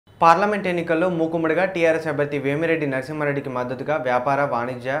Parliament ఎన్నికల్లో మూకుమ్మడిగా TRS అభ్యర్థి వేమిరెడ్డి నరసింహారెడ్డికి మద్దతుగా వ్యాపార,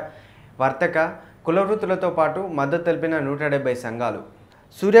 వాణిజ్య, వర్తక, కుల వృత్తులతో పాటు మద్దతు తెలిపిన 170 సంఘాలు.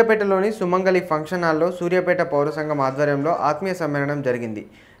 సూర్యాపేటలోని సుమంగళి ఫంక్షన్ హాల్లో సూర్యాపేట పౌర సంఘం ఆధ్వర్యంలో ఆత్మీయ సమ్మేళనం జరిగింది.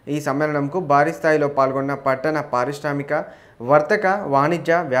 ఈ సమ్మేళనంకు భారీ స్థాయిలో పాల్గొన్న పట్టణ పారిశ్రామిక, వర్తక,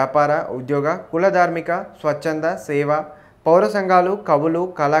 వాణిజ్య, వ్యాపార, ఉద్యోగ, కుల ధార్మిక, స్వచ్ఛంద, సేవ, పౌర సంఘాలు, కవులు,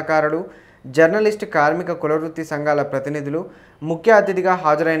 కళాకారులు, జర్నలిస్టు, కార్మిక, కులవృత్తి సంఘాల ప్రతినిధులు, ముఖ్య అతిథిగా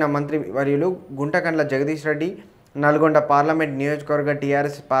హాజరైన మంత్రి వర్యులు గుంటకండ్ల జగదీష్ రెడ్డి, నల్గొండ పార్లమెంట్ నియోజకవర్గ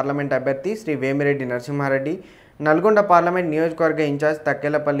టీఆర్ఎస్ పార్లమెంట్ అభ్యర్థి శ్రీ వేమిరెడ్డి నరసింహారెడ్డి, నల్గొండ పార్లమెంట్ నియోజకవర్గ incharge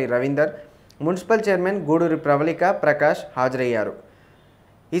Takkellapalli Ravinder, municipal chairman Guduri Pravalika Prakash హాజరయ్యారు.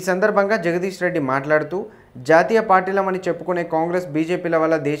 ఈ సందర్భంగా జగదీష్ రెడ్డి మాట్లాడుతూ, జాతీయ పార్టీలమని చెప్పుకునే కాంగ్రెస్, బీజేపీల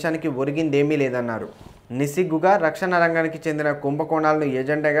వల్ల దేశానికి ఒరిగిందేమీ లేదన్నారు. నిస్సిగ్గుగా రక్షణ రంగానికి చెందిన కుంభకోణాలను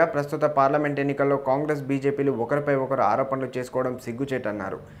ఎజెండాగా ప్రస్తుత పార్లమెంట్ ఎన్నికల్లో కాంగ్రెస్, బీజేపీలు ఒకరిపై ఒకరు ఆరోపణలు చేసుకోవడం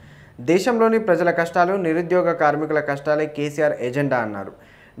సిగ్గుచేటన్నారు. దేశంలోని ప్రజల కష్టాలు, నిరుద్యోగ కార్మికుల కష్టాలే కేసీఆర్ ఎజెండా అన్నారు.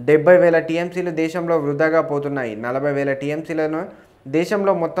 70,000 టీఎంసీలు దేశంలో వృధాగా పోతున్నాయి. 40,000 టీఎంసీలను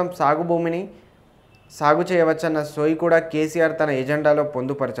దేశంలో మొత్తం సాగు భూమిని సాగు చేయవచ్చన్న సోయి కూడా కేసీఆర్ తన ఎజెండాలో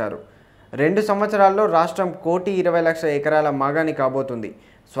పొందుపరిచారు. 2 సంవత్సరాల్లో రాష్ట్రం 1,20,00,000 ఎకరాల మాగాణి కాబోతుంది.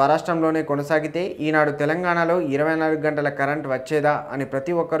 స్వరాష్ట్రంలోనే కొనసాగితే ఈనాడు తెలంగాణలో 24 గంటల కరెంట్ వచ్చేదా అని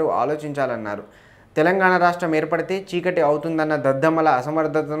ప్రతి ఒక్కరూ ఆలోచించాలన్నారు. తెలంగాణ రాష్ట్రం ఏర్పడితే చీకటి అవుతుందన్న దద్దమ్మల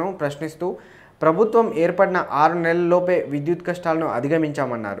అసమర్థతను ప్రశ్నిస్తూ ప్రభుత్వం ఏర్పడిన 6 నెలల్లోపే విద్యుత్ కష్టాలను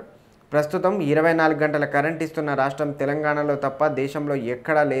అధిగమించామన్నారు. ప్రస్తుతం 24 గంటల కరెంట్ ఇస్తున్న రాష్ట్రం తెలంగాణలో తప్ప దేశంలో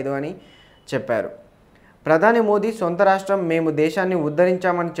ఎక్కడా లేదు అని చెప్పారు. ప్రధాని మోదీ సొంత రాష్ట్రం మేము దేశాన్ని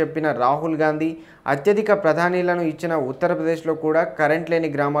ఉద్ధరించామని చెప్పిన రాహుల్ గాంధీ అత్యధిక ప్రధానిలను ఇచ్చిన ఉత్తరప్రదేశ్లో కూడా కరెంట్ లేని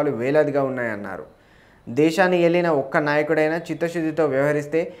గ్రామాలు వేలాదిగా ఉన్నాయన్నారు. దేశాన్ని ఏలిన ఒక్క నాయకుడైనా చిత్తశుద్ధితో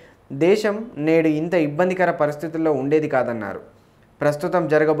వ్యవహరిస్తే దేశం నేడు ఇంత ఇబ్బందికర పరిస్థితుల్లో ఉండేది కాదన్నారు. ప్రస్తుతం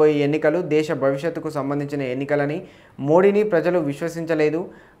జరగబోయే ఎన్నికలు దేశ భవిష్యత్తుకు సంబంధించిన ఎన్నికలని మోడీని ప్రజలు విశ్వసించలేదు.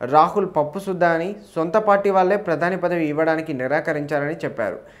 రాహుల్ పప్పుసుద్దా అని సొంత పార్టీ వాళ్ళే ప్రధాని పదవి ఇవ్వడానికి నిరాకరించారని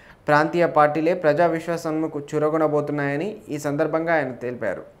చెప్పారు. ప్రాంతీయ పార్టీలే ప్రజా విశ్వాసంకు చురగొనబోతున్నాయని ఈ సందర్భంగా ఆయన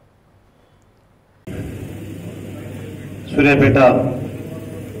తెలిపారు. సూర్యాపేట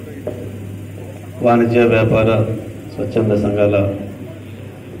వాణిజ్య, వ్యాపార, స్వచ్ఛంద సంఘాల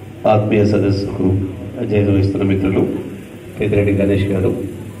ఆత్మీయ సదస్సుకు అధ్యయనం వహిస్తున్న మిత్రులు పెద్దిరెడ్డి గణేష్ గారు,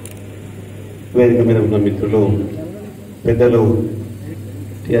 వేదిక మీద ఉన్న మిత్రులు, పెద్దలు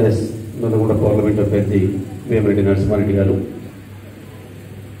టీఆర్ఎస్ నల్గొండ పార్లమెంట్ అభ్యర్థి వేమిరెడ్డి నరసింహారెడ్డి గారు,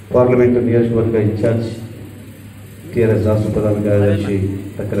 పార్లమెంటు నియోజకవర్గ ఇన్ఛార్జ్ టీఆర్ఎస్ రాష్ట్ర ప్రధాన కార్యదర్శి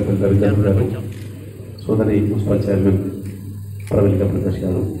తక్కెలపల్లి రవీందర్ గారు, సోదరి మున్సిపల్ చైర్మన్ ప్రవళిక ప్రకాష్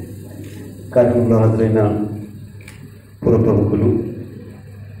గారు, కార్యక్రమంలో హాజరైన పుర ప్రముఖులు,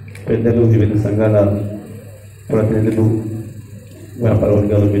 పెద్దలు, వివిధ సంఘాల ప్రతినిధులు, వ్యాపార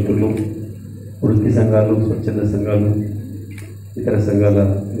వర్గాల మిత్రులు, వృత్తి సంఘాలు, స్వచ్ఛంద సంఘాలు, ఇతర సంఘాల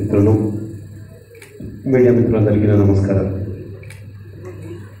మిత్రులు, మీడియా మిత్రులందరికీ నమస్కారం.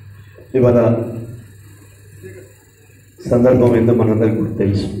 ఇవాళ సందర్భం ఏందో మనందరికీ కూడా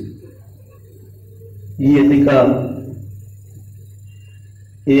తెలుసు. ఈ ఎన్నిక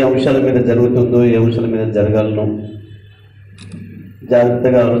ఏ అంశాల మీద జరుగుతుందో, ఏ అంశాల మీద జరగాలనో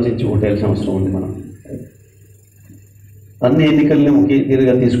జాగ్రత్తగా ఆలోచించి ఓటేయాల్సిన అవసరం ఉంది. మనం అన్ని ఎన్నికల్ని ఒకే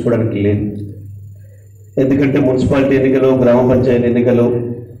తీరుగా తీసుకోవడానికి లేదు. ఎందుకంటే మున్సిపాలిటీ ఎన్నికలు, గ్రామ పంచాయతీ ఎన్నికలు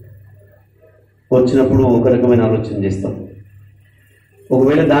వచ్చినప్పుడు ఒక రకమైన ఆలోచన చేస్తాం.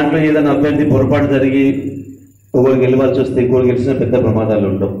 ఒకవేళ దాంట్లో ఏదైనా అభ్యర్థి పొరపాటు జరిగి ఒకరు గెలవాల్సి వస్తే ఇంకోరు గెలిచిన పెద్ద ప్రమాదాలు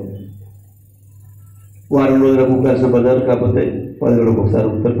ఉండవు. వారం రోజులకు కలిసిన బజారు కాకపోతే 10 రోజులకు ఒకసారి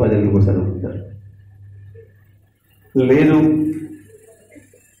ఉంటారు, 10 రోజులకు ఒకసారి ఉంటారు. లేదు,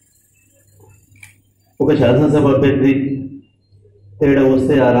 ఒక శాసనసభ అభ్యర్థి తేడా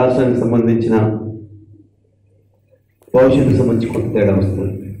వస్తే ఆ రాష్ట్రానికి సంబంధించిన భవిష్యత్తుకు సంబంధించి కొంత తేడా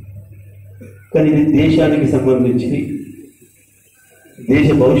వస్తుంది. కానీ ఇది దేశానికి సంబంధించి, దేశ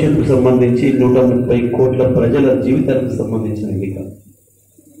భవిష్యత్తుకు సంబంధించి 130 కోట్ల ప్రజల జీవితానికి సంబంధించిన ఎన్నిక.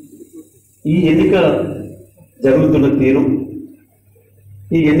 ఈ ఎన్నిక జరుగుతున్న తీరు,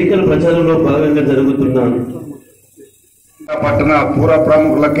 ఈ ఎన్నికల ప్రచారంలో భాగంగా జరుగుతున్న పట్టణ పూర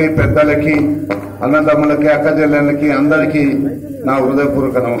ప్రముఖులకి, పెద్దలకి, అన్నదమ్ములకి, అక్కచెల్లెళ్ళకి అందరికీ నా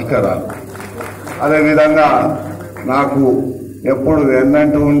హృదయపూర్వక నమస్కారాలు. అదేవిధంగా నాకు ఎప్పుడు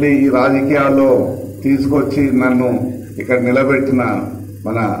ఎన్నంటూ ఉండి ఈ రాజకీయాల్లో తీసుకొచ్చి నన్ను ఇక్కడ నిలబెట్టిన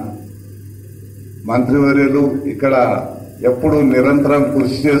మన మంత్రివర్యులు, ఇక్కడ ఎప్పుడు నిరంతరం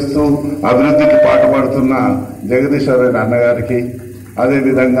కృషి చేస్తూ అభివృద్ధికి పాటుపడుతున్న జగదీష్ రెడ్డి అన్నగారికి,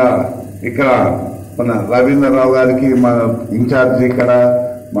 అదేవిధంగా ఇక్కడ మన రవీంద్రరావు గారికి, మా ఇన్ఛార్జి ఇక్కడ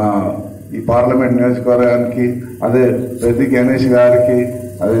మా ఈ పార్లమెంట్ నియోజకవర్గానికి, అదే పెద్ది గణేష్ గారికి,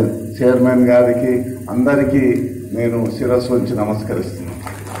 అదే చైర్మన్ గారికి అందరికీ నేను శిరస్సు ఉంచి నమస్కరిస్తున్నాను.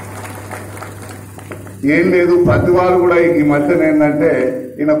 ఏం లేదు, ప్రతి వాళ్ళు కూడా ఈ మధ్యన ఏంటంటే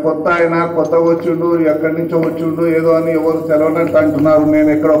ఈయన కొత్తగా వచ్చిండు, ఎక్కడి నుంచో వచ్చిండు ఏదో అని ఎవరు తెలవనట్టు అంటున్నారు. నేను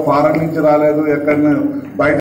ఎక్కడో ఫారెన్ నుంచి రాలేదు, ఎక్కడ బయట